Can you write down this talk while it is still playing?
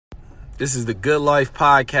This is the Good Life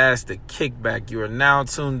Podcast, The Kickback. You are now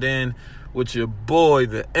tuned in with your boy,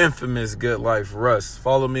 the infamous Good Life Russ.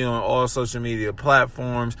 Follow me on all social media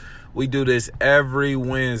platforms. We do this every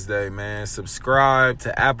Wednesday, man. Subscribe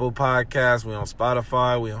to Apple Podcasts. We on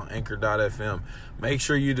Spotify. We on Anchor.fm. Make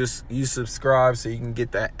sure you subscribe so you can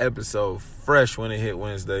get that episode fresh when it hit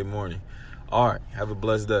Wednesday morning. All right, have a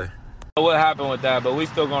blessed day. What happened with that, but we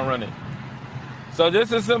still gonna run it. So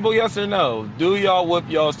just a simple yes or no. Do y'all whip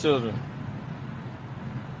y'all's children?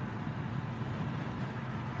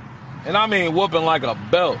 And I mean whooping like a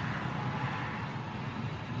belt.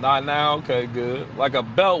 Not now, okay, good. Like a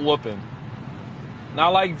belt whooping.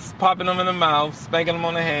 Not like popping them in the mouth, spanking them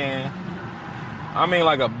on the hand. I mean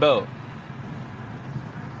like a belt.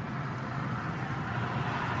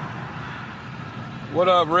 What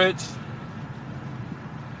up, Rich?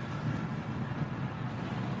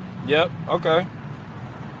 Yep, okay.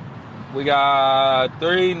 We got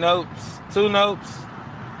 3 nopes, 2 nopes,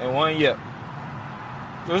 and 1 yep.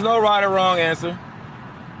 There's no right or wrong answer.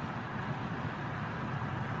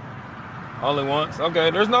 Only once?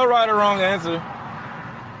 Okay, there's no right or wrong answer.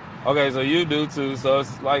 Okay, so you do too, so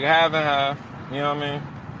it's like half and half. You know what I mean?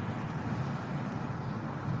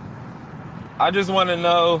 I just want to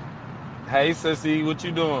know, hey, sissy, what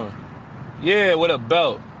you doing? Yeah, with a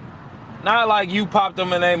belt. Not like you popped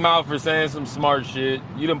them in their mouth for saying some smart shit.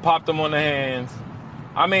 You done popped them on the hands.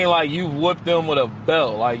 I mean like you whooped them with a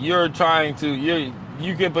belt. Like you're trying to,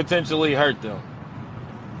 you can potentially hurt them.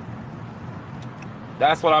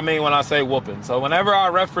 That's what I mean when I say whooping. So whenever I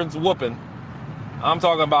reference whooping, I'm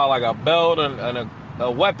talking about like a belt and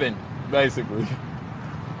a weapon, basically.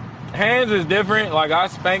 Hands is different. Like I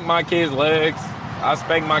spank my kids' legs. I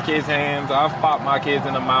spank my kids' hands. I've popped my kids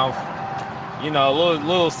in the mouth. You know,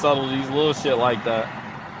 little subtleties, little shit like that.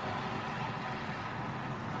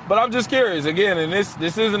 But I'm just curious, again, and this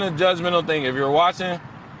isn't a judgmental thing. If you're watching,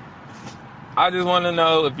 I just want to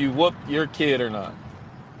know if you whooped your kid or not.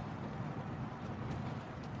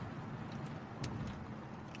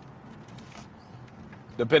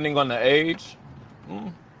 Depending on the age?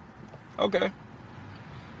 Okay.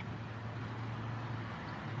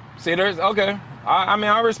 See, okay. I mean,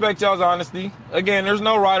 I respect y'all's honesty. Again, there's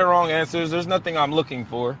no right or wrong answers. There's nothing I'm looking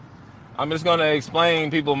for. I'm just going to explain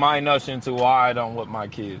people my notion to why I don't whip my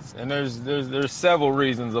kids. And there's several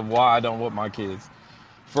reasons of why I don't whip my kids.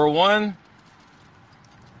 For one,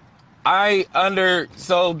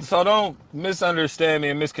 so don't misunderstand me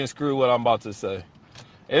and misconstrue what I'm about to say.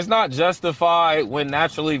 It's not justified when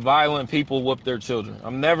naturally violent people whoop their children.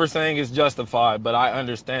 I'm never saying it's justified, but I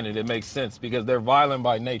understand it. It makes sense because they're violent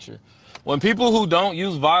by nature. When people who don't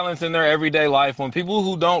use violence in their everyday life, when people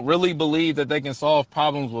who don't really believe that they can solve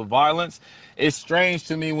problems with violence, it's strange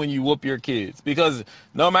to me when you whoop your kids. Because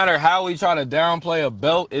no matter how we try to downplay a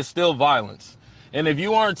belt, it's still violence. And if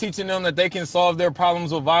you aren't teaching them that they can solve their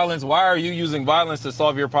problems with violence, why are you using violence to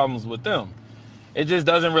solve your problems with them? It just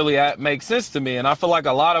doesn't really make sense to me. And I feel like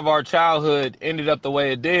a lot of our childhood ended up the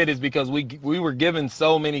way it did is because we were given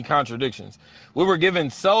so many contradictions. We were given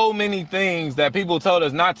so many things that people told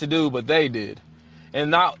us not to do, but they did.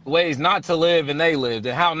 And not ways not to live, and they lived.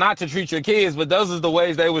 And how not to treat your kids, but those are the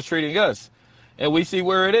ways they was treating us. And we see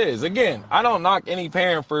where it is. Again, I don't knock any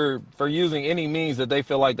parent for using any means that they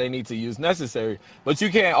feel like they need to use necessary. But you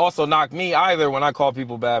can't also knock me either when I call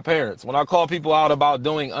people bad parents. When I call people out about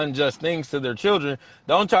doing unjust things to their children,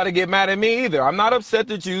 don't try to get mad at me either. I'm not upset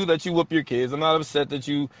that you whoop your kids. I'm not upset that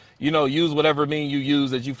you use whatever mean you use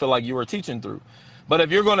that you feel like you were teaching through. But if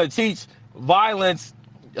you're going to teach violence,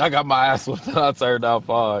 I got my ass whooped and I turned out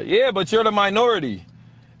fine. Yeah, but you're the minority.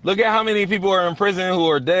 Look at how many people are in prison who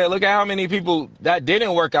are dead. Look at how many people that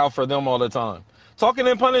didn't work out for them all the time. Talking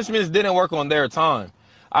and punishments didn't work on their time.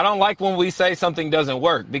 I don't like when we say something doesn't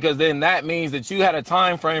work because then that means that you had a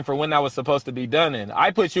time frame for when that was supposed to be done in. I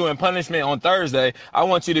put you in punishment on Thursday. I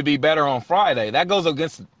want you to be better on Friday. That goes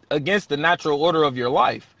against the natural order of your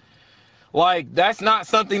life. Like, that's not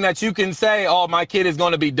something that you can say, oh, my kid is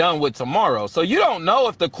going to be done with tomorrow. So you don't know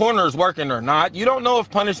if the corner's working or not. You don't know if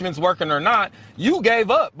punishment's working or not. You gave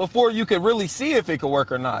up before you could really see if it could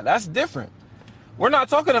work or not. That's different. We're not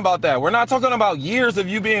talking about that. We're not talking about years of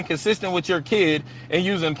you being consistent with your kid and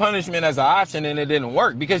using punishment as an option and it didn't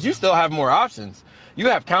work because you still have more options. You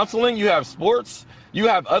have counseling, you have sports, you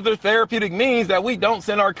have other therapeutic means that we don't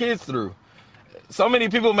send our kids through. So many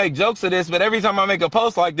people make jokes of this, but every time I make a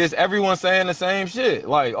post like this, everyone's saying the same shit.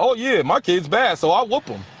 Like, oh yeah, my kid's bad, so I whoop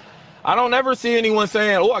him. I don't ever see anyone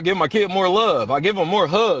saying, oh, I give my kid more love. I give them more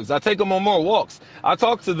hugs. I take them on more walks. I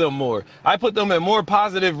talk to them more. I put them in more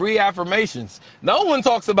positive reaffirmations. No one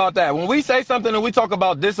talks about that. When we say something and we talk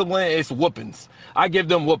about discipline, it's whoopings. I give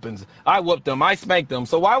them whoopings. I whoop them. I spank them.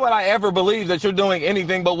 So why would I ever believe that you're doing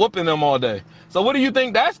anything but whooping them all day? So what do you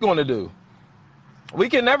think that's going to do? We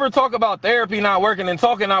can never talk about therapy not working and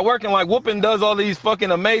talking not working like whooping does all these fucking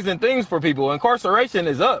amazing things for people. Incarceration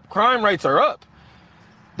is up. Crime rates are up.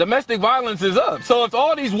 Domestic violence is up. So if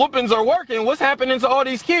all these whoopings are working, what's happening to all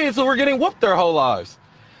these kids who are getting whooped their whole lives?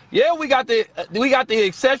 Yeah, we got the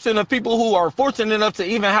exception of people who are fortunate enough to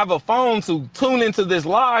even have a phone to tune into this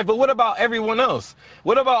live, but what about everyone else?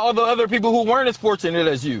 What about all the other people who weren't as fortunate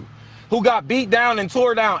as you, who got beat down and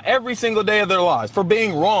tore down every single day of their lives for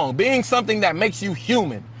being wrong, being something that makes you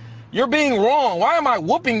human? You're being wrong. Why am I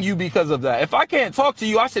whooping you because of that? If I can't talk to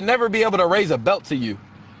you, I should never be able to raise a belt to you.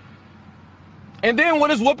 And then what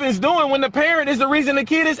is whoopings doing when the parent is the reason the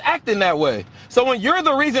kid is acting that way? So when you're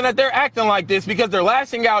the reason that they're acting like this because they're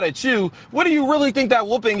lashing out at you, what do you really think that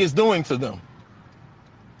whooping is doing to them?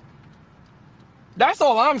 That's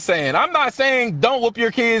all I'm saying. I'm not saying don't whoop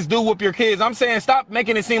your kids, do whoop your kids. I'm saying stop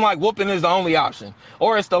making it seem like whooping is the only option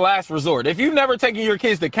or it's the last resort. If you've never taken your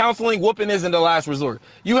kids to counseling, whooping isn't the last resort.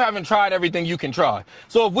 You haven't tried everything you can try.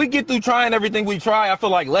 So if we get through trying everything we try, I feel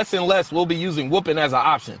like less and less we'll be using whooping as an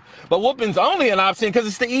option. But whooping's only an option because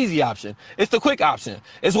it's the easy option. It's the quick option.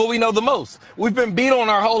 It's what we know the most. We've been beat on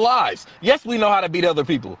our whole lives. Yes, we know how to beat other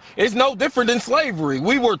people. It's no different than slavery.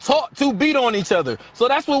 We were taught to beat on each other. So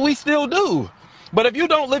that's what we still do. But if you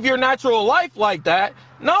don't live your natural life like that,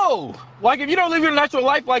 no. Like if you don't live your natural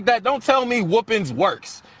life like that, don't tell me whoopings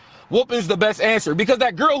works. Whooping's the best answer because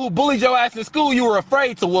that girl who bullied your ass in school, you were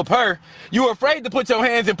afraid to whoop her. You were afraid to put your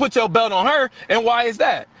hands and put your belt on her. And why is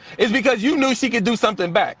that? It's because you knew she could do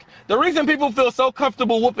something back. The reason people feel so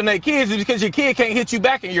comfortable whooping their kids is because your kid can't hit you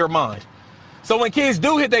back in your mind. So when kids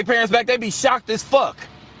do hit their parents back, they be shocked as fuck.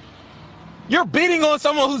 You're beating on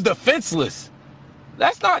someone who's defenseless.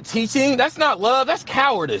 That's not teaching. That's not love. That's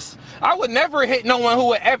cowardice. I would never hit no one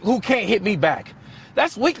who can't hit me back.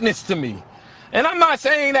 That's weakness to me. And I'm not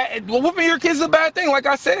saying that whooping your kids is a bad thing. Like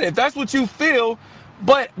I said, if that's what you feel,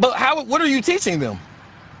 but what are you teaching them?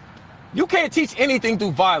 You can't teach anything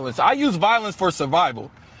through violence. I use violence for survival.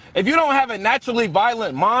 If you don't have a naturally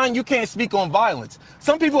violent mind, you can't speak on violence.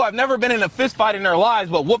 Some people have never been in a fist fight in their lives,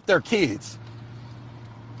 but whoop their kids.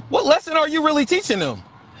 What lesson are you really teaching them?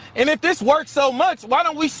 And if this works so much, why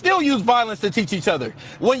don't we still use violence to teach each other?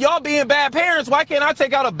 When y'all being bad parents, why can't I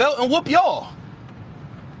take out a belt and whoop y'all?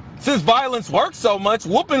 Since violence works so much,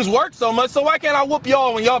 whoopings work so much, so why can't I whoop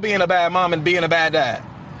y'all when y'all being a bad mom and being a bad dad?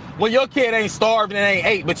 When your kid ain't starved and ain't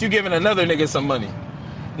ate, but you giving another nigga some money.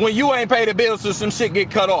 When you ain't paid the bills so some shit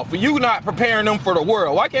get cut off. When you not preparing them for the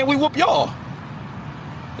world, why can't we whoop y'all?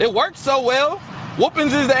 It works so well.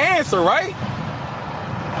 Whoopings is the answer, right?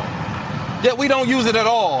 Yet we don't use it at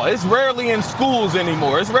all. It's rarely in schools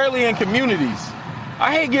anymore. It's rarely in communities.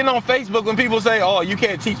 I hate getting on Facebook when people say, oh, you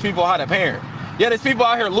can't teach people how to parent. Yet there's people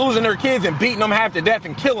out here losing their kids and beating them half to death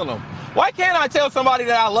and killing them. Why can't I tell somebody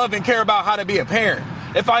that I love and care about how to be a parent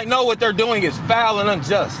if I know what they're doing is foul and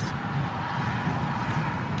unjust?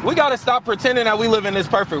 We got to stop pretending that we live in this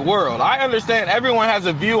perfect world. I understand everyone has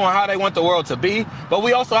a view on how they want the world to be, but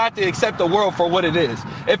we also have to accept the world for what it is.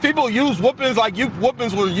 If people use whoopings like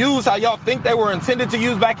whoopings were used how y'all think they were intended to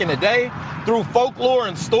use back in the day, through folklore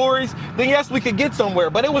and stories, then yes, we could get somewhere,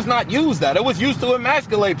 but it was not used that. It was used to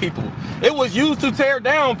emasculate people. It was used to tear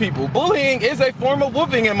down people. Bullying is a form of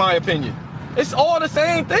whooping, in my opinion. It's all the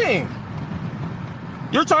same thing.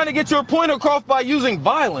 You're trying to get your point across by using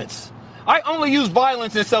violence. I only use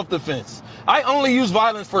violence in self-defense. I only use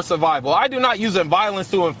violence for survival. I do not use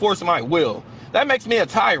violence to enforce my will. That makes me a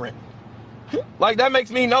tyrant. Like, that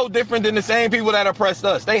makes me no different than the same people that oppressed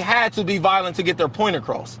us. They had to be violent to get their point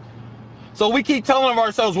across. So we keep telling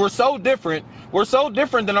ourselves we're so different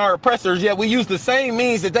than our oppressors, yet we use the same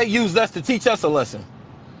means that they used us to teach us a lesson.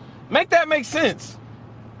 Make that make sense.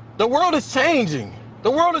 The world is changing.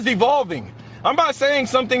 The world is evolving. I'm not saying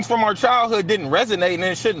some things from our childhood didn't resonate and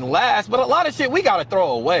it shouldn't last, but a lot of shit we gotta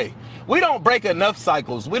throw away. We don't break enough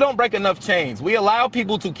cycles. We don't break enough chains. We allow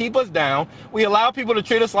people to keep us down. We allow people to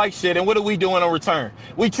treat us like shit, and what do we do in return?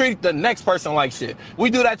 We treat the next person like shit.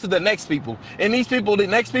 We do that to the next people. And these people, the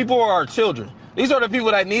next people are our children. These are the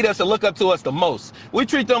people that need us and look up to us the most. We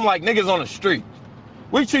treat them like niggas on the street.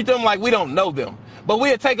 We treat them like we don't know them. But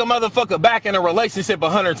we'll take a motherfucker back in a relationship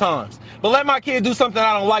 100 times. But let my kid do something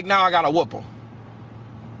I don't like, now I gotta whoop him.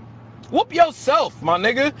 Whoop yourself, my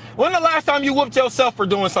nigga. When the last time you whooped yourself for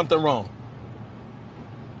doing something wrong?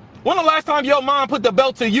 When the last time your mom put the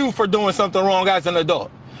belt to you for doing something wrong as an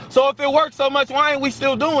adult? So if it works so much, why ain't we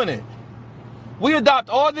still doing it? We adopt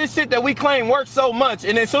all this shit that we claim works so much,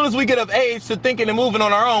 and as soon as we get of age to thinking and moving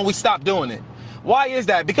on our own, we stop doing it. Why is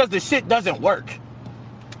that? Because the shit doesn't work.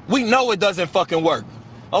 We know it doesn't fucking work.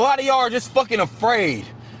 A lot of y'all are just fucking afraid.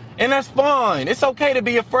 And that's fine. It's okay to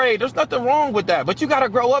be afraid. There's nothing wrong with that. But you gotta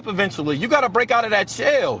grow up eventually. You gotta break out of that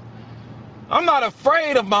shell. I'm not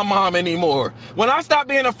afraid of my mom anymore. When I stopped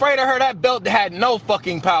being afraid of her, that belt had no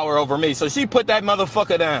fucking power over me. So she put that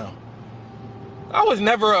motherfucker down. I was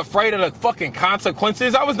never afraid of the fucking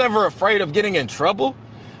consequences. I was never afraid of getting in trouble.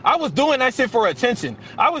 I was doing that shit for attention.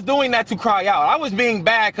 I was doing that to cry out. I was being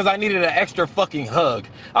bad because I needed an extra fucking hug.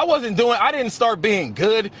 I didn't start being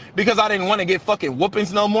good because I didn't want to get fucking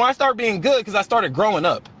whoopings no more. I started being good because I started growing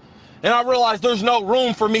up. And I realized there's no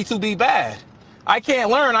room for me to be bad. I can't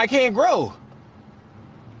learn. I can't grow.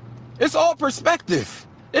 It's all perspective.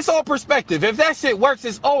 It's all perspective. If that shit works,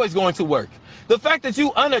 it's always going to work. The fact that you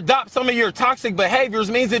unadopt some of your toxic behaviors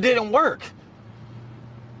means it didn't work.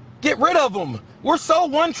 Get rid of them. We're so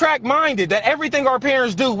one-track minded that everything our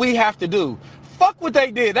parents do, we have to do. Fuck what they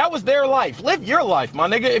did. That was their life. Live your life, my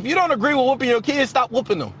nigga. If you don't agree with whooping your kids, stop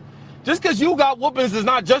whooping them. Just because you got whoopings does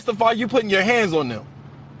not justify you putting your hands on them.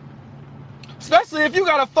 Especially if you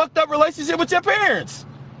got a fucked up relationship with your parents.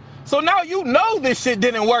 So now you know this shit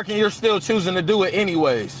didn't work and you're still choosing to do it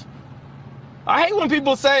anyways. I hate when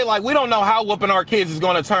people say, like, we don't know how whooping our kids is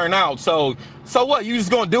going to turn out. So what? You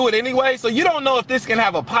just going to do it anyway? So you don't know if this can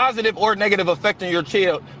have a positive or negative effect on your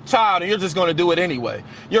child, and you're just going to do it anyway.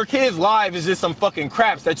 Your kid's life is just some fucking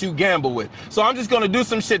craps that you gamble with. So I'm just going to do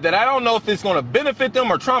some shit that I don't know if it's going to benefit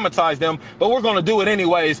them or traumatize them, but we're going to do it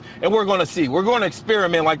anyways, and we're going to see. We're going to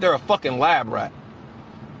experiment like they're a fucking lab rat.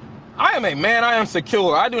 I am a man. I am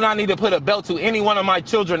secure. I do not need to put a belt to any one of my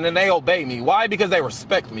children and they obey me. Why? Because they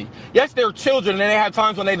respect me. Yes, they're children and they have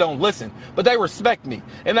times when they don't listen, but they respect me.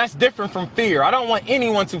 And that's different from fear. I don't want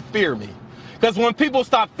anyone to fear me. Because when people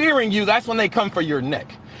stop fearing you, that's when they come for your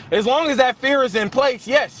neck. As long as that fear is in place,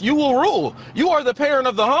 yes, you will rule. You are the parent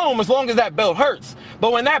of the home as long as that belt hurts.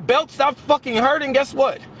 But when that belt stops fucking hurting, guess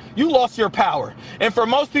what? You lost your power. And for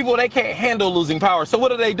most people, they can't handle losing power. So what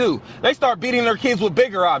do? They start beating their kids with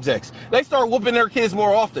bigger objects. They start whooping their kids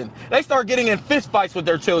more often. They start getting in fist fights with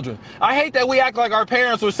their children. I hate that we act like our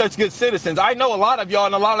parents were such good citizens. I know a lot of y'all,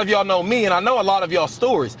 and a lot of y'all know me, and I know a lot of y'all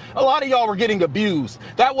stories. A lot of y'all were getting abused.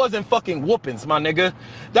 That wasn't fucking whoopings, my nigga.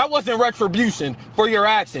 That wasn't retribution for your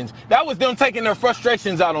actions. That was them taking their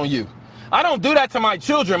frustrations out on you. I don't do that to my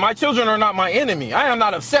children. My children are not my enemy. I am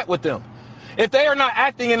not upset with them. If they are not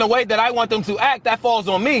acting in the way that I want them to act, that falls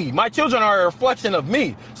on me. My children are a reflection of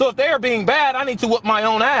me. So if they are being bad, I need to whoop my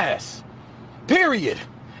own ass. Period.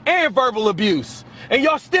 And verbal abuse. And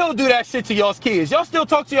y'all still do that shit to y'all's kids. Y'all still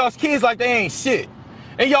talk to y'all's kids like they ain't shit.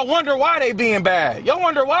 And y'all wonder why they being bad. Y'all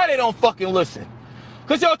wonder why they don't fucking listen.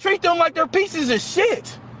 Because y'all treat them like they're pieces of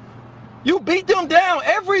shit. You beat them down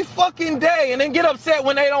every fucking day and then get upset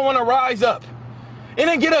when they don't want to rise up. And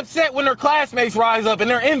then get upset when their classmates rise up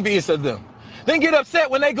and they're envious of them. Then get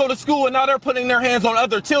upset when they go to school and now they're putting their hands on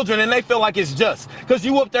other children and they feel like it's just because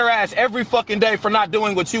you whoop their ass every fucking day for not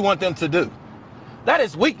doing what you want them to do. That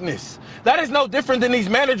is weakness. That is no different than these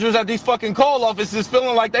managers at these fucking call offices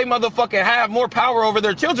feeling like they motherfucking have more power over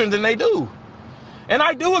their children than they do. And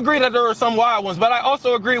I do agree that there are some wild ones, but I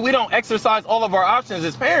also agree we don't exercise all of our options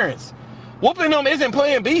as parents. Whooping them isn't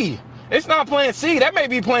plan B. It's not plan C. That may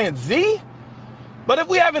be plan Z. But if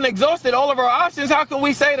we haven't exhausted all of our options, how can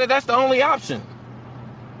we say that that's the only option?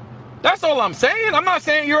 That's all I'm saying. I'm not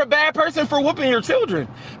saying you're a bad person for whooping your children.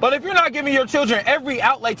 But if you're not giving your children every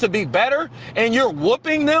outlet to be better and you're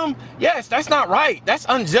whooping them, yes, that's not right. That's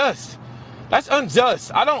unjust. That's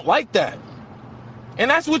unjust. I don't like that. And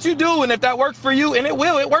that's what you do. And if that works for you, and it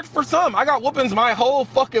will, it works for some. I got whoopings my whole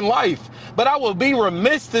fucking life. But I will be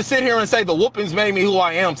remiss to sit here and say the whoopings made me who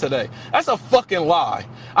I am today. That's a fucking lie.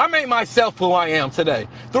 I made myself who I am today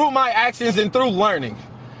through my actions and through learning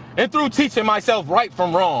and through teaching myself right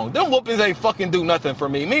from wrong. Them whoopings ain't fucking do nothing for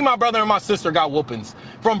me. Me, my brother, and my sister got whoopings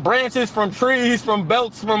from branches, from trees, from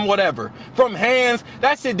belts, from whatever, from hands.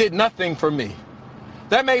 That shit did nothing for me.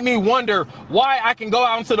 That made me wonder why I can go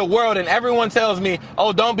out into the world and everyone tells me,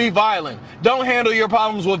 oh, don't be violent. Don't handle your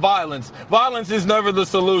problems with violence. Violence is never the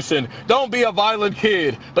solution. Don't be a violent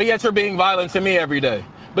kid. But yet you're being violent to me every day.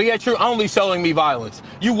 But yet you're only showing me violence.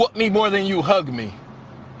 You whoop me more than you hug me.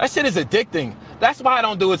 That shit is addicting. That's why I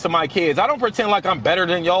don't do it to my kids. I don't pretend like I'm better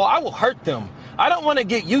than y'all. I will hurt them. I don't want to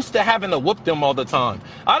get used to having to whoop them all the time.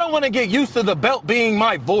 I don't want to get used to the belt being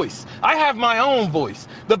my voice. I have my own voice.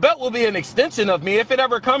 The belt will be an extension of me if it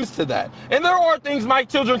ever comes to that. And there are things my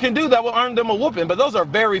children can do that will earn them a whooping, but those are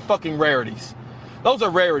very fucking rarities. Those are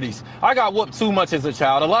rarities. I got whooped too much as a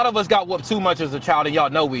child. A lot of us got whooped too much as a child, and y'all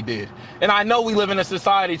know we did. And I know we live in a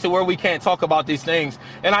society to where we can't talk about these things.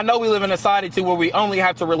 And I know we live in a society to where we only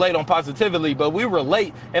have to relate on positivity, but we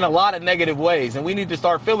relate in a lot of negative ways, and we need to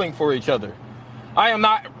start feeling for each other. I am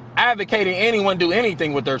not advocating anyone do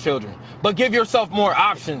anything with their children, but give yourself more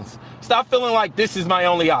options. Stop feeling like this is my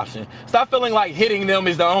only option. Stop feeling like hitting them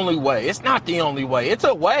is the only way. It's not the only way. It's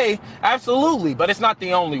a way, absolutely, but it's not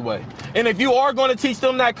the only way. And if you are going to teach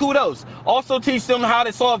them that, kudos. Also teach them how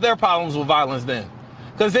to solve their problems with violence then.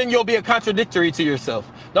 Because then you'll be a contradictory to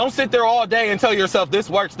yourself. Don't sit there all day and tell yourself this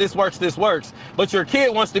works, this works, this works. But your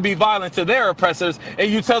kid wants to be violent to their oppressors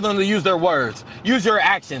and you tell them to use their words. Use your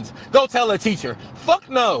actions. Go tell a teacher. Fuck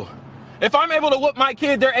no. If I'm able to whoop my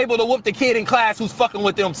kid, they're able to whoop the kid in class who's fucking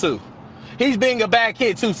with them too. He's being a bad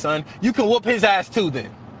kid too, son. You can whoop his ass too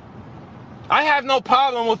then. I have no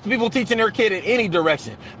problem with people teaching their kid in any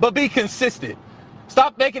direction, but be consistent.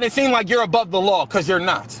 Stop making it seem like you're above the law, because you're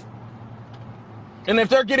not. And if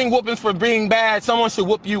they're getting whoopings for being bad, someone should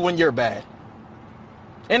whoop you when you're bad.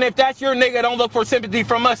 And if that's your nigga, don't look for sympathy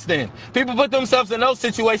from us then. People put themselves in those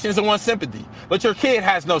situations and want sympathy, but your kid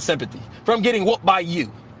has no sympathy from getting whooped by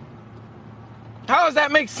you. How does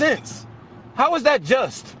that make sense? How is that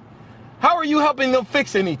just? How are you helping them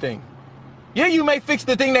fix anything? Yeah, you may fix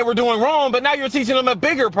the thing they were doing wrong, but now you're teaching them a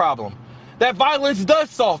bigger problem. That violence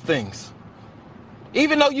does solve things.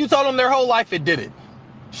 Even though you told them their whole life it did it.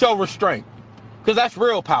 Show restraint. Because that's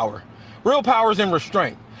real power. Real power is in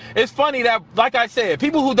restraint. It's funny that, like I said,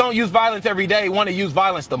 people who don't use violence every day want to use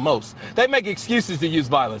violence the most. They make excuses to use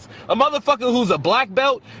violence. A motherfucker who's a black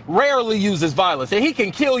belt rarely uses violence, and he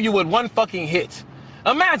can kill you with one fucking hit.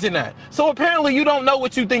 Imagine that. So apparently you don't know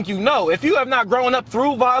what you think you know. If you have not grown up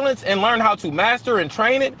through violence and learned how to master and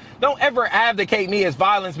train it, don't ever advocate me as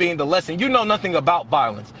violence being the lesson. You know nothing about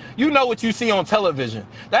violence. You know what you see on television.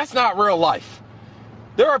 That's not real life.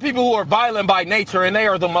 There are people who are violent by nature and they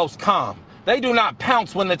are the most calm. They do not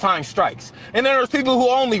pounce when the time strikes. And then there's people who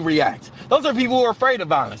only react. Those are people who are afraid of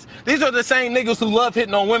violence. These are the same niggas who love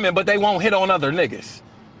hitting on women, but they won't hit on other niggas.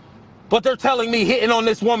 But they're telling me hitting on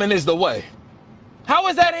this woman is the way. How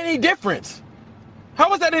is that any different?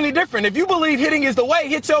 How is that any different? If you believe hitting is the way,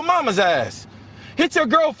 hit your mama's ass. Hit your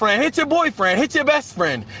girlfriend, hit your boyfriend, hit your best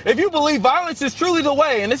friend. If you believe violence is truly the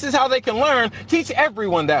way, and this is how they can learn, teach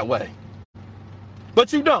everyone that way.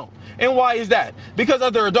 But you don't. And why is that? Because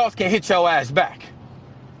other adults can hit your ass back.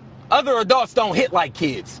 Other adults don't hit like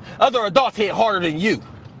kids. Other adults hit harder than you.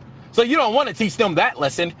 So you don't want to teach them that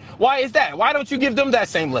lesson. Why is that? Why don't you give them that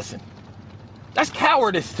same lesson? That's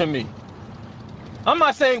cowardice to me. I'm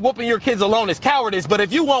not saying whooping your kids alone is cowardice, but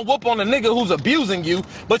if you won't whoop on a nigga who's abusing you,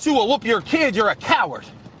 but you will whoop your kid, you're a coward.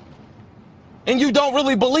 And you don't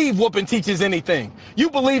really believe whooping teaches anything.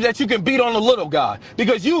 You believe that you can beat on the little guy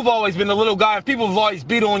because you've always been the little guy and people have always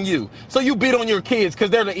beat on you. So you beat on your kids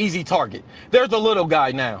because they're the easy target. They're the little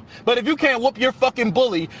guy now. But if you can't whoop your fucking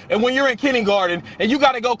bully and when you're in kindergarten and you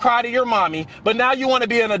got to go cry to your mommy, but now you want to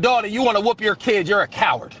be an adult and you want to whoop your kid, you're a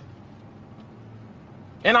coward.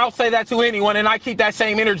 And I'll say that to anyone, and I keep that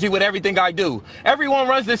same energy with everything I do. Everyone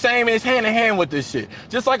runs the same, and it's hand in hand with this shit.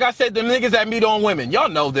 Just like I said, the niggas that meet on women, y'all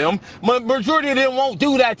know them. Majority of them won't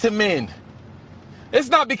do that to men. It's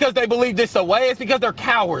not because they believe this away, it's because they're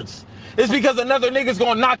cowards. It's because another nigga's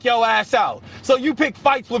gonna knock your ass out. So you pick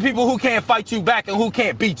fights with people who can't fight you back and who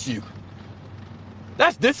can't beat you.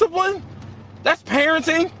 That's discipline? That's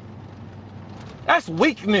parenting? That's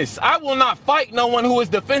weakness. I will not fight no one who is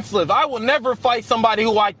defensive. I will never fight somebody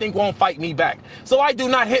who I think won't fight me back. So I do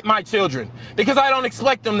not hit my children because I don't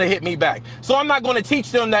expect them to hit me back. So I'm not going to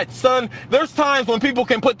teach them that, son, there's times when people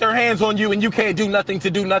can put their hands on you and you can't do nothing to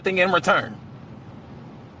do nothing in return.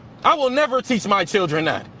 I will never teach my children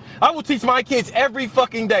that. I will teach my kids every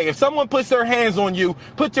fucking day. If someone puts their hands on you,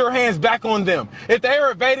 put your hands back on them. If they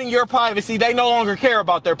are invading your privacy, they no longer care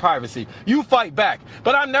about their privacy. You fight back.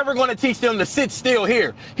 But I'm never going to teach them to sit still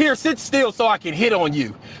here. Here, sit still so I can hit on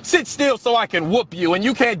you. Sit still so I can whoop you and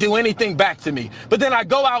you can't do anything back to me. But then I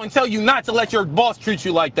go out and tell you not to let your boss treat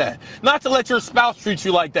you like that. Not to let your spouse treat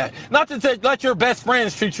you like that. Not to let your best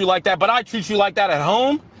friends treat you like that, but I treat you like that at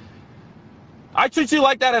home. I treat you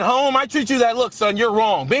like that at home. I treat you that, look, son, you're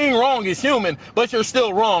wrong. Being wrong is human, but you're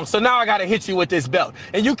still wrong. So now I got to hit you with this belt.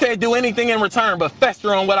 And you can't do anything in return but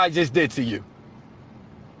fester on what I just did to you.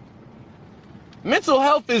 Mental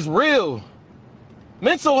health is real.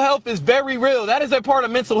 Mental health is very real. That is a part of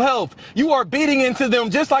mental health. You are beating into them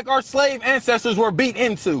just like our slave ancestors were beat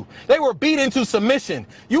into. They were beat into submission.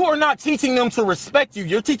 You are not teaching them to respect you.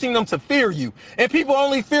 You're teaching them to fear you. And people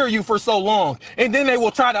only fear you for so long. And then they will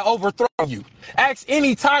try to overthrow you. Ask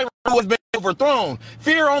any tyrant who has been overthrown.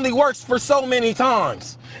 Fear only works for so many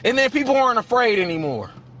times. And then people aren't afraid anymore.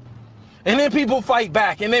 And then people fight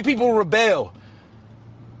back. And then people rebel.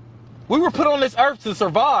 We were put on this earth to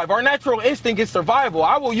survive. Our natural instinct is survival.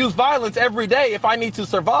 I will use violence every day if I need to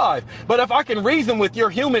survive. But if I can reason with your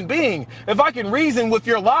human being, if I can reason with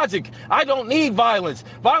your logic, I don't need violence.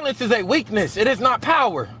 Violence is a weakness. It is not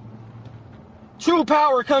power. True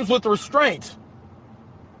power comes with restraint.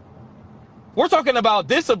 We're talking about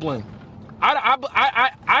discipline.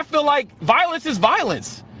 I feel like violence is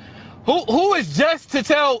violence. Who is just to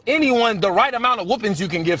tell anyone the right amount of whoopings you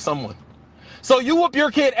can give someone? So you whoop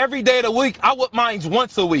your kid every day of the week. I whoop mine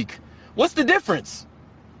once a week. What's the difference?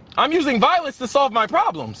 I'm using violence to solve my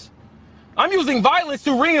problems. I'm using violence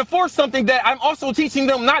to reinforce something that I'm also teaching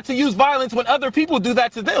them not to use violence when other people do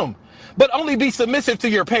that to them, but only be submissive to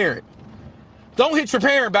your parent. Don't hit your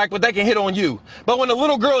parent back, but they can hit on you. But when a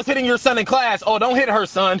little girl is hitting your son in class, oh, don't hit her,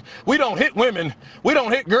 son. We don't hit women. We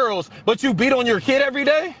don't hit girls, but you beat on your kid every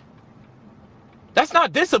day? That's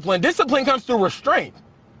not discipline. Discipline comes through restraint.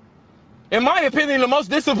 In my opinion, the most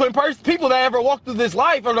disciplined people that ever walked through this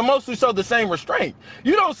life are the most who show the same restraint.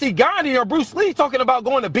 You don't see Gandhi or Bruce Lee talking about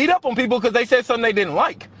going to beat up on people because they said something they didn't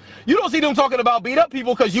like. You don't see them talking about beat up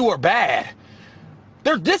people because you were bad.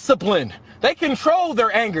 They're disciplined. They control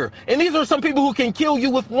their anger. And these are some people who can kill you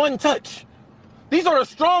with one touch. These are the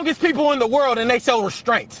strongest people in the world, and they show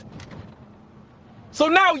restraint. So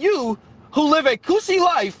now you, who live a cushy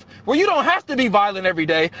life, where you don't have to be violent every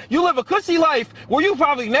day. You live a cushy life where you've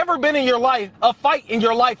probably never been in your life, a fight in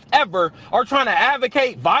your life ever, are trying to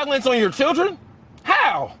advocate violence on your children?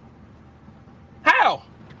 How? How?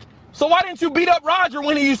 So why didn't you beat up Roger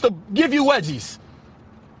when he used to give you wedgies?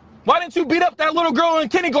 Why didn't you beat up that little girl in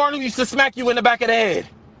kindergarten who used to smack you in the back of the head?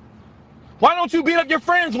 Why don't you beat up your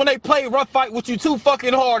friends when they play rough fight with you too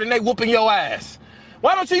fucking hard and they whooping your ass?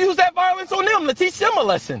 Why don't you use that violence on them to teach them a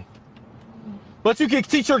lesson? But you can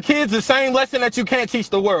teach your kids the same lesson that you can't teach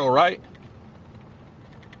the world, right?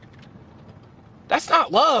 That's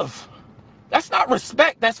not love. That's not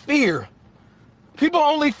respect. That's fear. People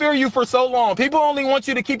only fear you for so long. People only want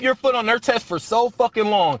you to keep your foot on their chest for so fucking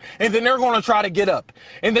long. And then they're going to try to get up.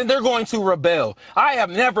 And then they're going to rebel. I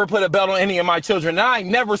have never put a belt on any of my children. And I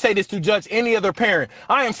never say this to judge any other parent.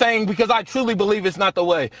 I am saying because I truly believe it's not the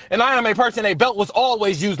way. And I am a person, a belt was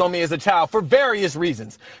always used on me as a child for various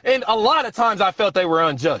reasons. And a lot of times I felt they were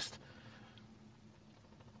unjust.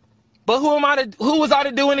 But who was I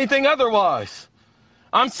to do anything otherwise?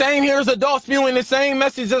 I'm saying here as an adult spewing the same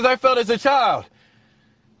message as I felt as a child.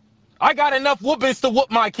 I got enough whoopings to whoop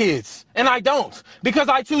my kids, and I don't, because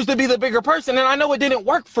I choose to be the bigger person, and I know it didn't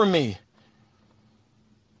work for me.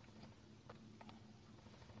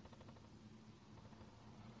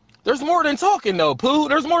 There's more than talking, though, Pooh.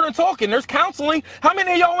 There's more than talking. There's counseling. How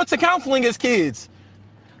many of y'all went to counseling as kids?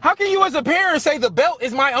 How can you as a parent say the belt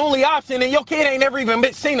is my only option, and your kid ain't never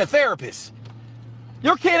even seen a therapist?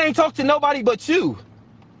 Your kid ain't talked to nobody but you.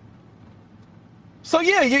 So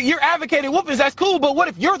yeah, you're advocating whoopings, that's cool, but what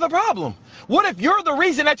if you're the problem? What if you're the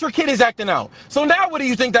reason that your kid is acting out? So now what do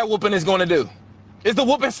you think that whooping is going to do? Is the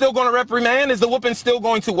whooping still going to reprimand? Is the whooping still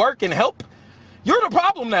going to work and help? You're the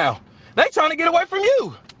problem now. They trying to get away from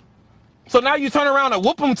you. So now you turn around and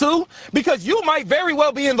whoop them too? Because you might very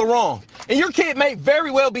well be in the wrong. And your kid may very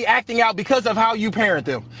well be acting out because of how you parent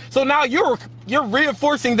them. So now you're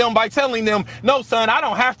reinforcing them by telling them, no, son, I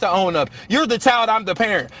don't have to own up. You're the child, I'm the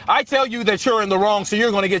parent. I tell you that you're in the wrong, so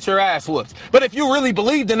you're going to get your ass whooped. But if you really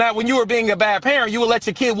believed in that when you were being a bad parent, you would let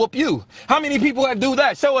your kid whoop you. How many people have do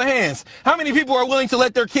that? Show of hands. How many people are willing to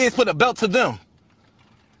let their kids put a belt to them?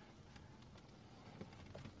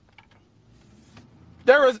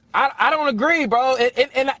 I don't agree, bro,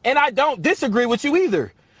 and I don't disagree with you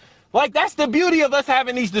either. Like, that's the beauty of us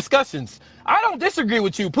having these discussions. I don't disagree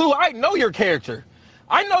with you, Pooh. I know your character.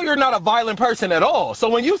 I know you're not a violent person at all. So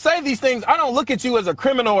when you say these things, I don't look at you as a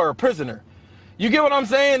criminal or a prisoner. You get what I'm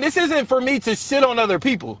saying? This isn't for me to shit on other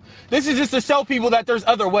people. This is just to show people that there's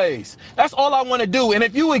other ways. That's all I want to do. And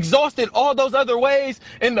if you exhausted all those other ways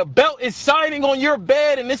and the belt is shining on your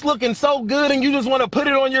bed and it's looking so good and you just want to put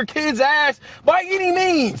it on your kid's ass, by any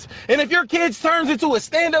means. And if your kid turns into a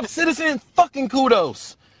stand-up citizen, fucking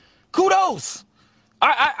kudos. Kudos.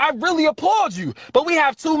 I really applaud you. But we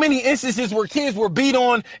have too many instances where kids were beat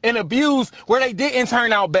on and abused where they didn't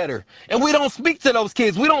turn out better. And we don't speak to those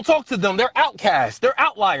kids. We don't talk to them. They're outcasts. They're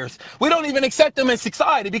outliers. We don't even accept them in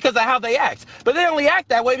society because of how they act. But they only act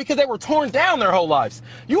that way because they were torn down their whole lives.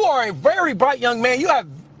 You are a very bright young man. You have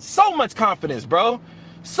so much confidence, bro.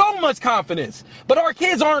 So much confidence. But our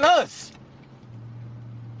kids aren't us.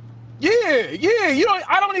 Yeah,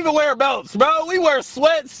 I don't even wear belts, bro. We wear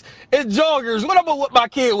sweats and joggers. What am I gonna whip my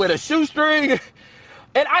kid with, a shoestring?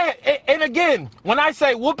 And again, when I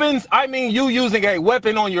say whoopings, I mean you using a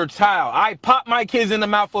weapon on your child. I pop my kids in the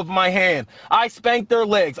mouth with my hand. I spank their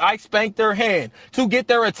legs. I spank their hand to get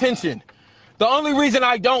their attention. The only reason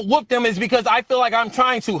I don't whoop them is because I feel like I'm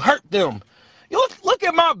trying to hurt them. You look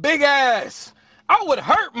at my big ass. I would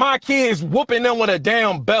hurt my kids whooping them with a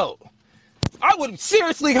damn belt. I would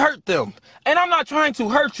seriously hurt them. And I'm not trying to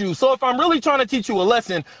hurt you. So if I'm really trying to teach you a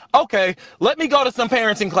lesson, okay, let me go to some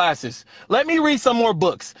parenting classes. Let me read some more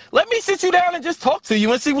books. Let me sit you down and just talk to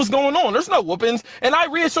you and see what's going on. There's no whoopings. And I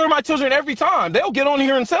reassure my children every time. They'll get on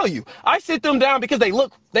here and tell you. I sit them down because they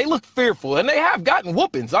look fearful, and they have gotten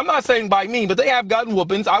whoopings. I'm not saying by me, but they have gotten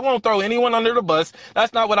whoopings. I won't throw anyone under the bus.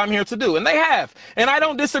 That's not what I'm here to do. And they have. And I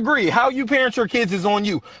don't disagree. How you parent your kids is on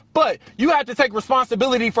you. But you have to take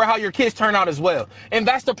responsibility for how your kids turn out as well. And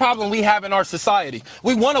that's the problem we have in our society.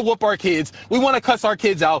 We want to whoop our kids. We want to cuss our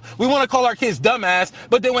kids out. We want to call our kids dumbass.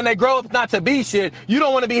 But then when they grow up not to be shit, you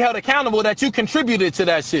don't want to be held accountable that you contributed to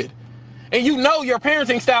that shit. And you know your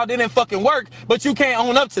parenting style didn't fucking work, but you can't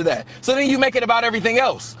own up to that. So then you make it about everything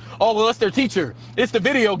else. Oh, well, it's their teacher. It's the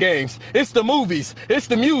video games. It's the movies. It's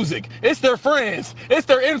the music. It's their friends. It's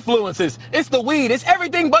their influences. It's the weed. It's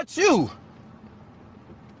everything but you.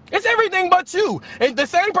 It's everything but you. And the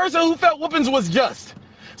same person who felt whoopings was just.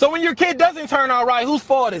 So when your kid doesn't turn out right, whose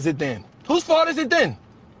fault is it then? Whose fault is it then?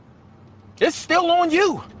 It's still on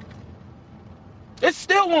you. It's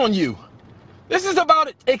still on you. This is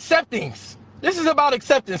about acceptance. This is about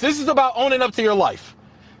acceptance. This is about owning up to your life.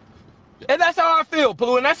 And that's how I feel,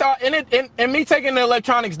 Pooh. And that's how, and me taking the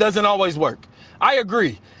electronics doesn't always work. I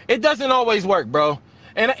agree. It doesn't always work, bro.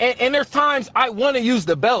 And there's times I want to use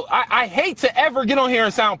the belt. I hate to ever get on here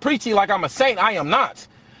and sound preachy like I'm a saint. I am not.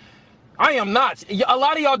 I am not. A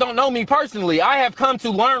lot of y'all don't know me personally. I have come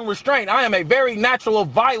to learn restraint. I am a very natural,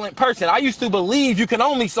 violent person. I used to believe you can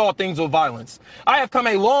only solve things with violence. I have come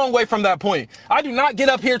a long way from that point. I do not get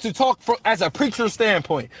up here to talk as a preacher's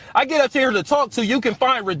standpoint. I get up here to talk to you can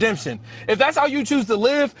find redemption. If that's how you choose to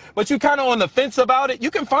live, but you kind of on the fence about it,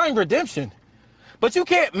 you can find redemption. But you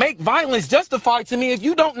can't make violence justified to me if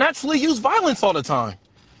you don't naturally use violence all the time.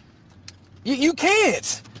 You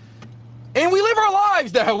can't. And we live our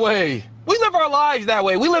lives that way. We live our lives that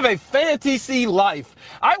way. We live a fantasy life.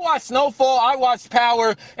 I watch Snowfall, I watch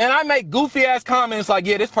Power, and I make goofy ass comments like,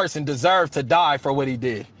 yeah, this person deserved to die for what he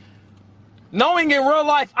did. Knowing in real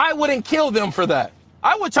life, I wouldn't kill them for that.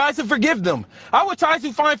 I would try to forgive them. I would try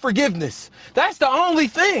to find forgiveness. That's the only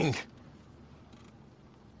thing.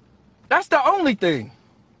 That's the only thing.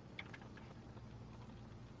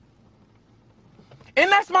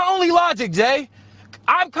 And that's my only logic, Jay.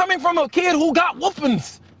 I'm coming from a kid who got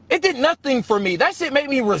whoopings. It did nothing for me. That shit made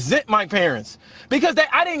me resent my parents because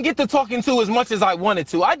I didn't get to talking to as much as I wanted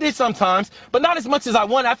to. I did sometimes, but not as much as I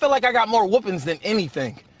wanted. I feel like I got more whoopings than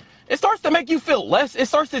anything. It starts to make you feel less. It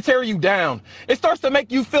starts to tear you down. It starts to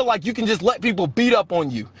make you feel like you can just let people beat up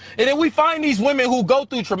on you. And then we find these women who go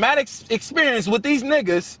through traumatic experience with these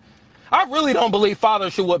niggas. I really don't believe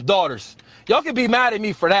fathers should whip daughters. Y'all can be mad at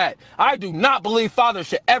me for that. I do not believe fathers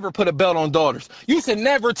should ever put a belt on daughters. You should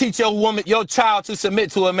never teach your child to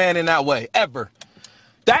submit to a man in that way, ever.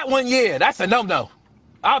 That one, yeah, that's a no-no.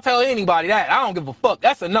 I'll tell anybody that. I don't give a fuck.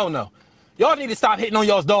 That's a no-no. Y'all need to stop hitting on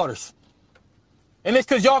y'all's daughters. And it's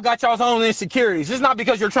because y'all got y'all's own insecurities. It's not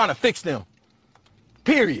because you're trying to fix them.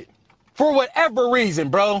 Period. For whatever reason,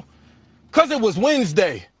 bro. Because it was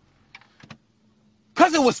Wednesday.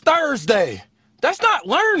 Because it was Thursday. That's not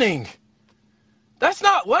learning. That's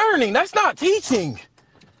not learning. That's not teaching.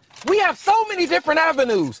 We have so many different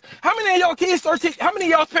avenues. How many of y'all kids how many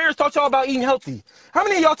of y'all's parents taught y'all about eating healthy? How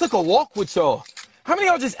many of y'all took a walk with y'all? How many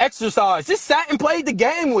of y'all just exercised? Just sat and played the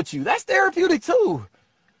game with you? That's therapeutic too.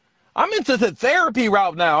 I'm into the therapy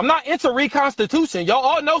route now. I'm not into reconstitution. Y'all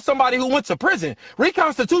all know somebody who went to prison.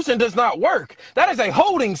 Reconstitution does not work. That is a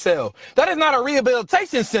holding cell. That is not a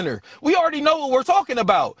rehabilitation center. We already know what we're talking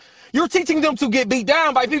about. You're teaching them to get beat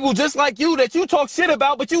down by people just like you that you talk shit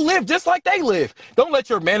about, but you live just like they live. Don't let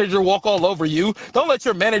your manager walk all over you. Don't let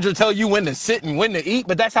your manager tell you when to sit and when to eat,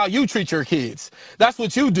 but that's how you treat your kids. That's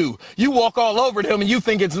what you do. You walk all over them and you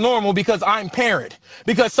think it's normal because I'm parent.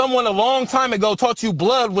 Because someone a long time ago taught you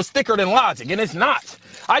blood was thicker than logic, and it's not.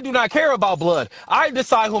 I do not care about blood. I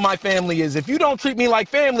decide who my family is. If you don't treat me like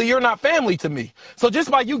family, you're not family to me. So just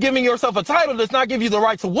by you giving yourself a title does not give you the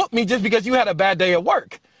right to whoop me just because you had a bad day at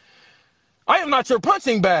work. I am not your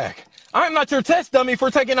punching bag. I am not your test dummy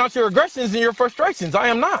for taking out your aggressions and your frustrations. I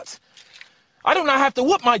am not. I do not have to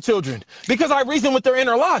whoop my children because I reason with their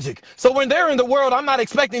inner logic. So when they're in the world, I'm not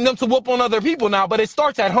expecting them to whoop on other people now, but it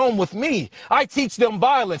starts at home with me. I teach them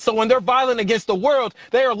violence. So when they're violent against the world,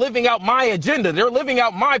 they are living out my agenda. They're living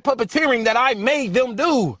out my puppeteering that I made them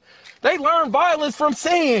do. They learn violence from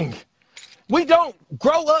seeing. We don't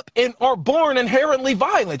grow up and are born inherently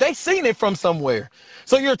violent. They've seen it from somewhere.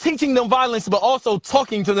 So you're teaching them violence, but also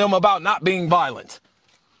talking to them about not being violent.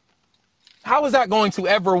 How is that going to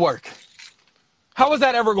ever work? How is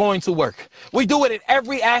that ever going to work? We do it in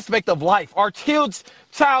every aspect of life. Our kids'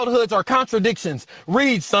 childhoods are contradictions.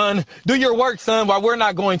 Read, son. Do your work, son, while we're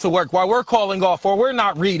not going to work, while we're calling off, while we're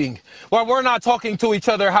not reading, while we're not talking to each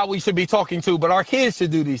other how we should be talking to, but our kids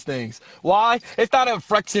should do these things. Why? It's not a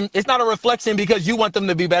reflection. It's not a reflection because you want them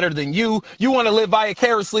to be better than you. You want to live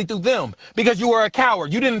vicariously through them because you were a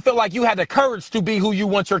coward. You didn't feel like you had the courage to be who you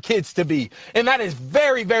want your kids to be. And that is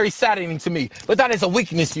very, very saddening to me. But that is a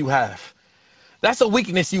weakness you have. That's a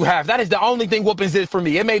weakness you have. That is the only thing whoopings did for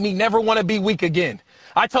me. It made me never want to be weak again.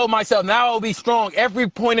 I told myself now I'll be strong every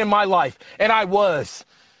point in my life. And I was.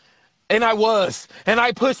 And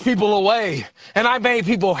I pushed people away. And I made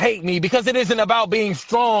people hate me because it isn't about being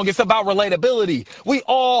strong. It's about relatability. We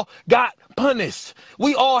all got punished.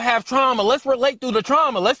 We all have trauma. Let's relate through the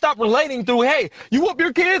trauma. Let's stop relating through, hey, you whoop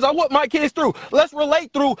your kids, I whoop my kids through. Let's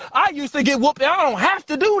relate through, I used to get whooped and I don't have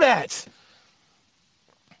to do that.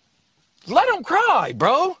 Let them cry,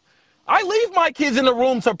 bro. I leave my kids in the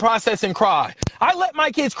room to process and cry. I let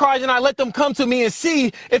my kids cry and I let them come to me and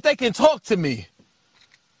see if they can talk to me.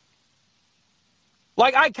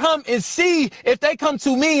 Like I come and see if they come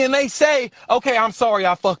to me and they say, okay, I'm sorry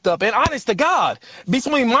I fucked up. And honest to God,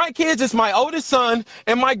 between my kids, it's my oldest son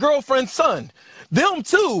and my girlfriend's son. Them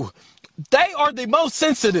two, they are the most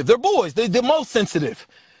sensitive. They're boys. They're the most sensitive.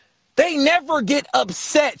 They never get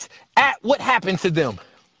upset at what happened to them.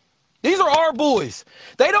 These are our boys.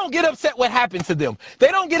 They don't get upset what happened to them. They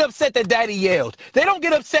don't get upset that daddy yelled. They don't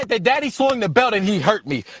get upset that daddy swung the belt and he hurt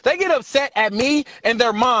me. They get upset at me and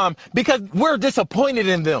their mom because we're disappointed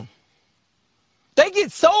in them. They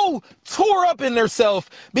get so tore up in themselves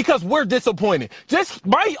because we're disappointed. Just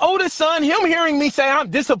my oldest son, him hearing me say I'm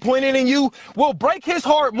disappointed in you will break his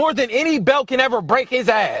heart more than any belt can ever break his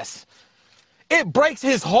ass. It breaks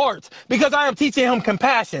his heart because I am teaching him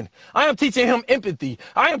compassion. I am teaching him empathy.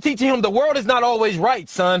 I am teaching him the world is not always right,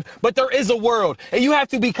 son, but there is a world and you have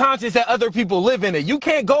to be conscious that other people live in it. You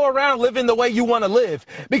can't go around living the way you want to live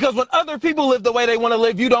because when other people live the way they want to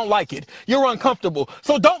live, you don't like it. You're uncomfortable.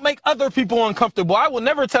 So don't make other people uncomfortable. I will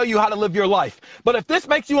never tell you how to live your life. But if this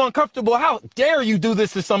makes you uncomfortable, how dare you do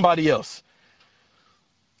this to somebody else?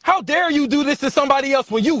 How dare you do this to somebody else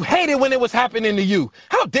when you hated when it was happening to you?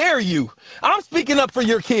 How dare you? I'm speaking up for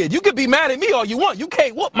your kid. You can be mad at me all you want. You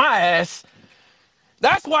can't whoop my ass.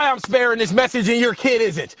 That's why I'm sparing this message and your kid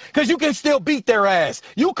isn't. Because you can still beat their ass.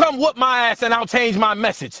 You come whoop my ass and I'll change my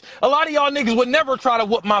message. A lot of y'all niggas would never try to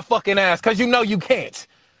whoop my fucking ass because you know you can't.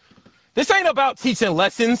 This ain't about teaching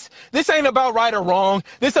lessons. This ain't about right or wrong.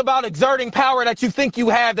 This is about exerting power that you think you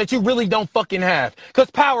have that you really don't fucking have.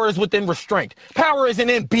 Because power is within restraint. Power isn't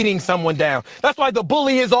in beating someone down. That's why the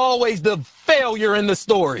bully is always the failure in the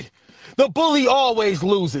story. The bully always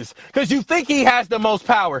loses because you think he has the most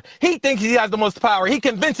power. He thinks he has the most power. He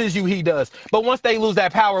convinces you he does. But once they lose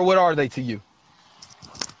that power, what are they to you?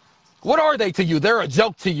 What are they to you? They're a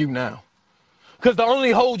joke to you now. Because the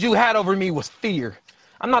only hold you had over me was fear.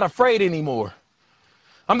 I'm not afraid anymore.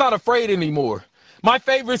 I'm not afraid anymore. My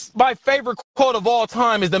favorite quote of all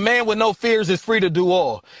time is the man with no fears is free to do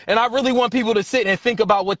all. And I really want people to sit and think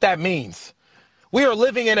about what that means. We are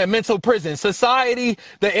living in a mental prison. Society,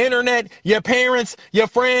 the internet, your parents, your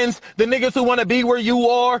friends, the niggas who want to be where you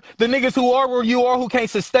are, the niggas who are where you are who can't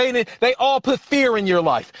sustain it, they all put fear in your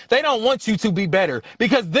life. They don't want you to be better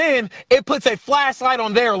because then it puts a flashlight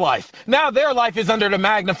on their life. Now their life is under the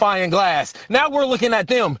magnifying glass. Now we're looking at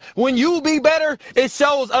them. When you be better, it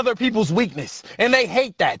shows other people's weakness. And they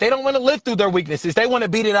hate that. They don't want to live through their weaknesses. They want to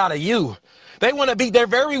beat it out of you. They want to beat their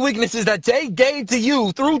very weaknesses that they gave to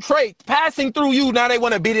you through trait, passing through you. Now they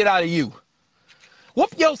want to beat it out of you.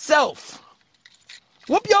 Whoop yourself.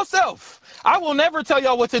 Whoop yourself. I will never tell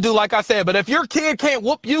y'all what to do, like I said, but if your kid can't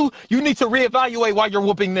whoop you, you need to reevaluate why you're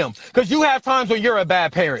whooping them. Because you have times when you're a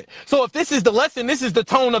bad parent. So if this is the lesson, this is the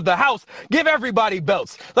tone of the house, give everybody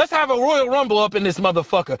belts. Let's have a Royal Rumble up in this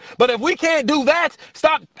motherfucker. But if we can't do that,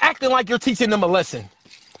 stop acting like you're teaching them a lesson.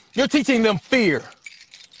 You're teaching them fear.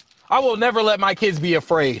 I will never let my kids be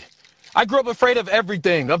afraid. I grew up afraid of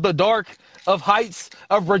everything, of the dark, of heights,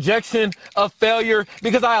 of rejection, of failure,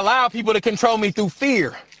 because I allowed people to control me through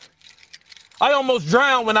fear. I almost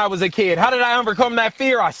drowned when I was a kid. How did I overcome that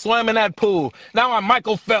fear? I swam in that pool. Now I'm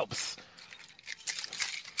Michael Phelps.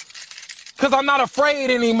 Because I'm not afraid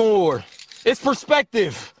anymore. It's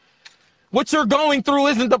perspective. What you're going through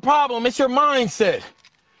isn't the problem. It's your mindset.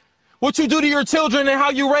 What you do to your children and how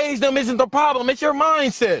you raise them isn't the problem. It's your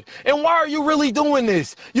mindset. And why are you really doing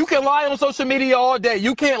this? You can lie on social media all day.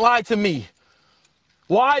 You can't lie to me.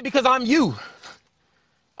 Why? Because I'm you.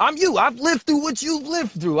 I'm you. I've lived through what you've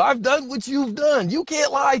lived through. I've done what you've done. You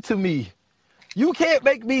can't lie to me. You can't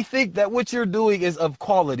make me think that what you're doing is of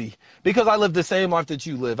quality because I live the same life that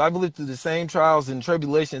you live. I've lived through the same trials and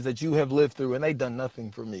tribulations that you have lived through, and they've done nothing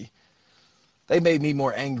for me. They made me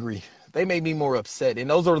more angry. They made me more upset. And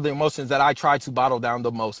those are the emotions that I try to bottle down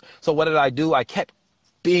the most. So what did I do? I kept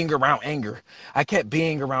being around anger. I kept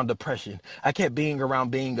being around depression. I kept being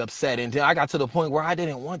around being upset. And then I got to the point where I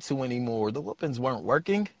didn't want to anymore. The whoopings weren't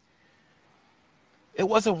working. It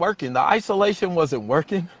wasn't working. The isolation wasn't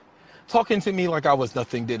working. Talking to me like I was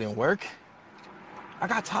nothing didn't work. I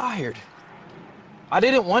got tired. I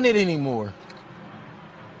didn't want it anymore.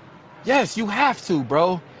 Yes, you have to,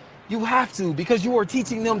 bro. You have to, because you are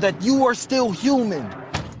teaching them that you are still human.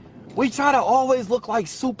 We try to always look like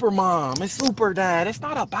super mom and super dad. It's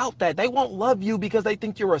not about that. They won't love you because they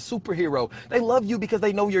think you're a superhero. They love you because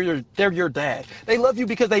they know they're your dad. They love you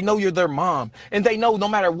because they know you're their mom. And they know no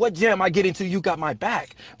matter what jam I get into, you got my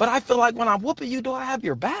back. But I feel like when I'm whooping you, do I have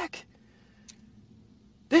your back?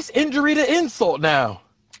 This injury to insult now.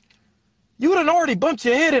 You done already bumped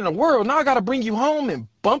your head in the world. Now I got to bring you home and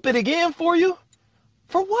bump it again for you?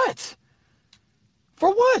 For what?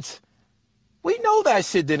 For what? We know that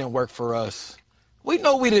shit didn't work for us. We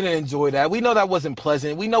know we didn't enjoy that. We know that wasn't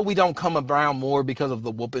pleasant. We know we don't come around more because of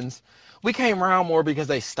the whoopings. We came around more because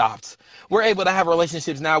they stopped. We're able to have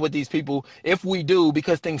relationships now with these people, if we do,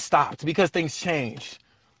 because things stopped, because things changed.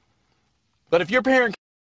 But if your parent,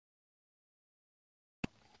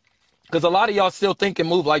 because a lot of y'all still think and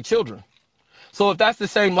move like children. So if that's the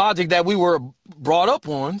same logic that we were brought up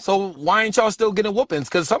on, so why ain't y'all still getting whoopings?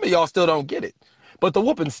 Because some of y'all still don't get it. But the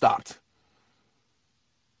whoopings stopped.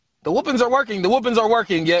 The whoopings are working. The whoopings are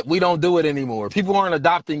working, yet we don't do it anymore. People aren't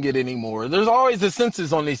adopting it anymore. There's always a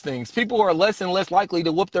census on these things. People are less and less likely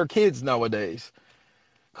to whoop their kids nowadays.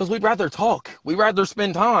 Because we'd rather talk. We'd rather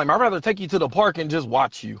spend time. I'd rather take you to the park and just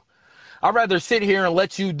watch you. I'd rather sit here and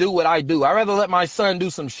let you do what I do. I'd rather let my son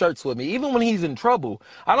do some shirts with me. Even when he's in trouble,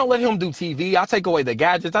 I don't let him do TV. I take away the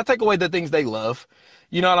gadgets. I take away the things they love.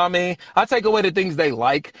 You know what I mean? I take away the things they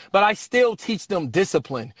like, but I still teach them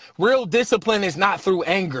discipline. Real discipline is not through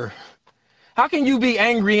anger. How can you be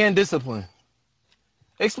angry and disciplined?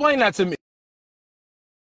 Explain that to me.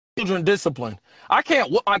 Children discipline. I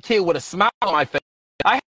can't whoop my kid with a smile on my face.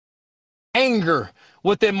 I have anger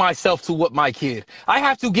within myself to whoop my kid. I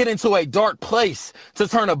have to get into a dark place to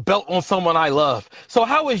turn a belt on someone I love. So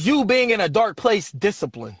how is you being in a dark place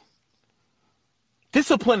discipline?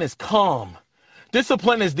 Discipline is calm.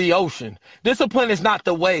 Discipline is the ocean. Discipline is not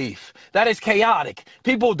the wave. That is chaotic.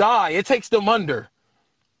 People die. It takes them under.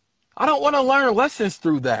 I don't want to learn lessons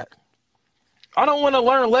through that. I don't want to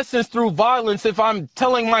learn lessons through violence if I'm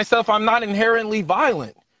telling myself I'm not inherently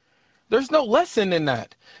violent. There's no lesson in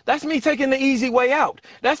that. That's me taking the easy way out.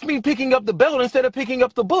 That's me picking up the belt instead of picking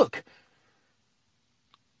up the book.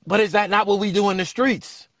 But is that not what we do in the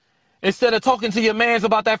streets? Instead of talking to your mans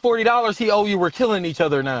about that $40 he owe you, we're killing each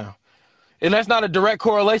other now. And that's not a direct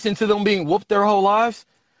correlation to them being whooped their whole lives?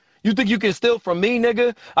 You think you can steal from me,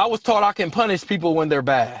 nigga? I was taught I can punish people when they're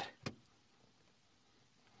bad.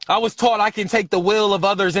 I was taught I can take the will of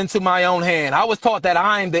others into my own hand. I was taught that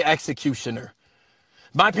I'm the executioner.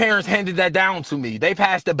 My parents handed that down to me. They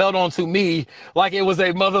passed the belt on to me like it was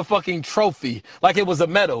a motherfucking trophy, like it was a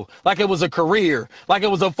medal, like it was a career, like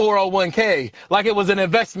it was a 401k, like it was an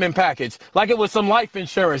investment package, like it was some life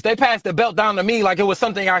insurance. They passed the belt down to me like it was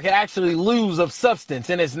something I could actually lose of substance,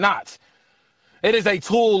 and it's not. It is a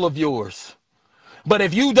tool of yours. But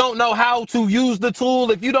if you don't know how to use the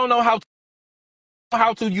tool, if you don't know how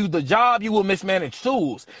to use the job, you will mismanage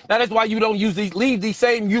tools. That is why you don't leave these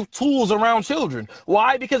same tools around children.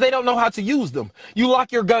 Why? Because they don't know how to use them. You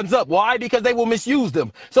lock your guns up. Why? Because they will misuse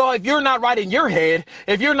them. So if you're not right in your head,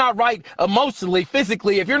 if you're not right emotionally,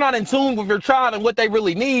 physically, if you're not in tune with your child and what they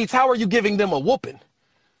really need, how are you giving them a whooping?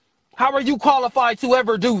 How are you qualified to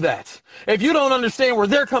ever do that? If you don't understand where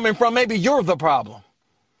they're coming from, maybe you're the problem.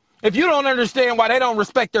 If you don't understand why they don't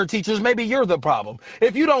respect their teachers, maybe you're the problem.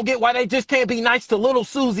 If you don't get why they just can't be nice to little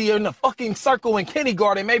Susie in the fucking circle in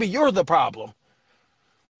kindergarten, maybe you're the problem.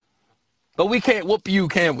 But we can't whoop you,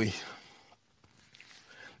 can we?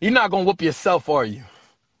 You're not going to whoop yourself, are you?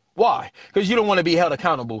 Why? Because you don't want to be held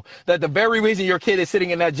accountable. That the very reason your kid is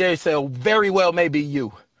sitting in that jail cell very well may be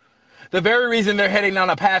you. The very reason they're heading down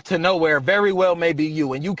a path to nowhere very well may be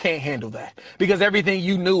you, and you can't handle that. Because everything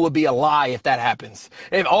you knew would be a lie if that happens.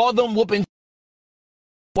 If all them whooping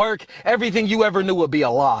work, everything you ever knew would be a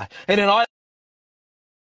lie. And then all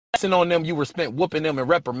on them, you were spent whooping them and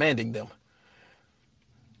reprimanding them.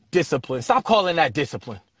 Discipline. Stop calling that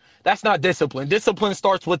discipline. That's not discipline. Discipline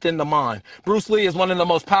starts within the mind. Bruce Lee is one of the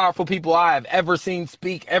most powerful people I have ever seen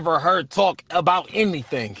speak, ever heard talk about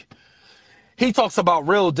anything. He talks about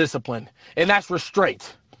real discipline, and that's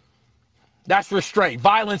restraint. That's restraint.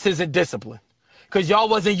 Violence isn't discipline. Because y'all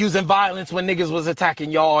wasn't using violence when niggas was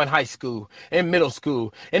attacking y'all in high school, in middle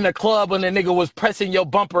school. In the club when the nigga was pressing your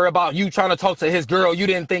bumper about you trying to talk to his girl, you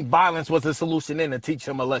didn't think violence was the solution then to teach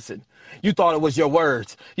him a lesson. You thought it was your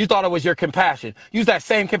words. You thought it was your compassion. Use that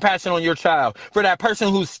same compassion on your child. For that person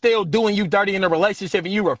who's still doing you dirty in a relationship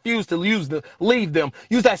and you refuse to leave them,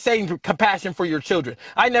 use that same compassion for your children.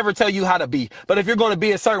 I never tell you how to be, but if you're going to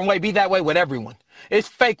be a certain way, be that way with everyone. It's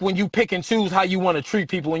fake when you pick and choose how you want to treat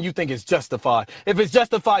people and you think it's justified. If it's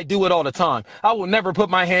justified, do it all the time. I will never put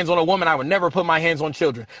my hands on a woman. I will never put my hands on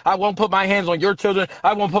children. I won't put my hands on your children.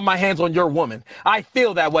 I won't put my hands on your woman. I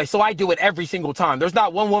feel that way, so I do it every single time. There's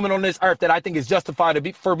not one woman on this earth that I think is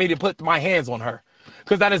justified for me to put my hands on her,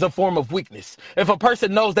 because that is a form of weakness. If a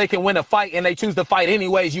person knows they can win a fight and they choose to fight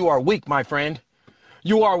anyways, you are weak, my friend.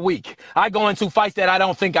 You are weak. I go into fights that I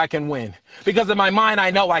don't think I can win. Because in my mind, I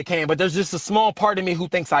know I can, but there's just a small part of me who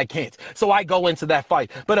thinks I can't. So I go into that fight.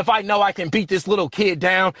 But if I know I can beat this little kid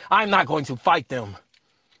down, I'm not going to fight them.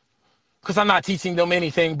 Because I'm not teaching them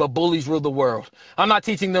anything but bullies rule the world. I'm not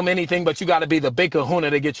teaching them anything but you got to be the big kahuna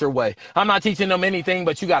to get your way. I'm not teaching them anything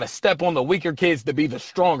but you got to step on the weaker kids to be the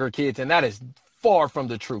stronger kids. And that is far from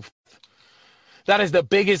the truth. That is the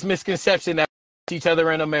biggest misconception that each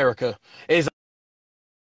other in America is.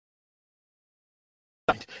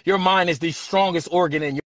 Your mind is the strongest organ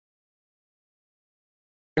in your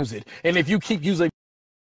use it. And if you keep using,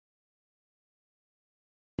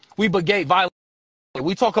 we negate violence.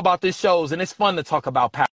 We talk about this shows, and it's fun to talk about power.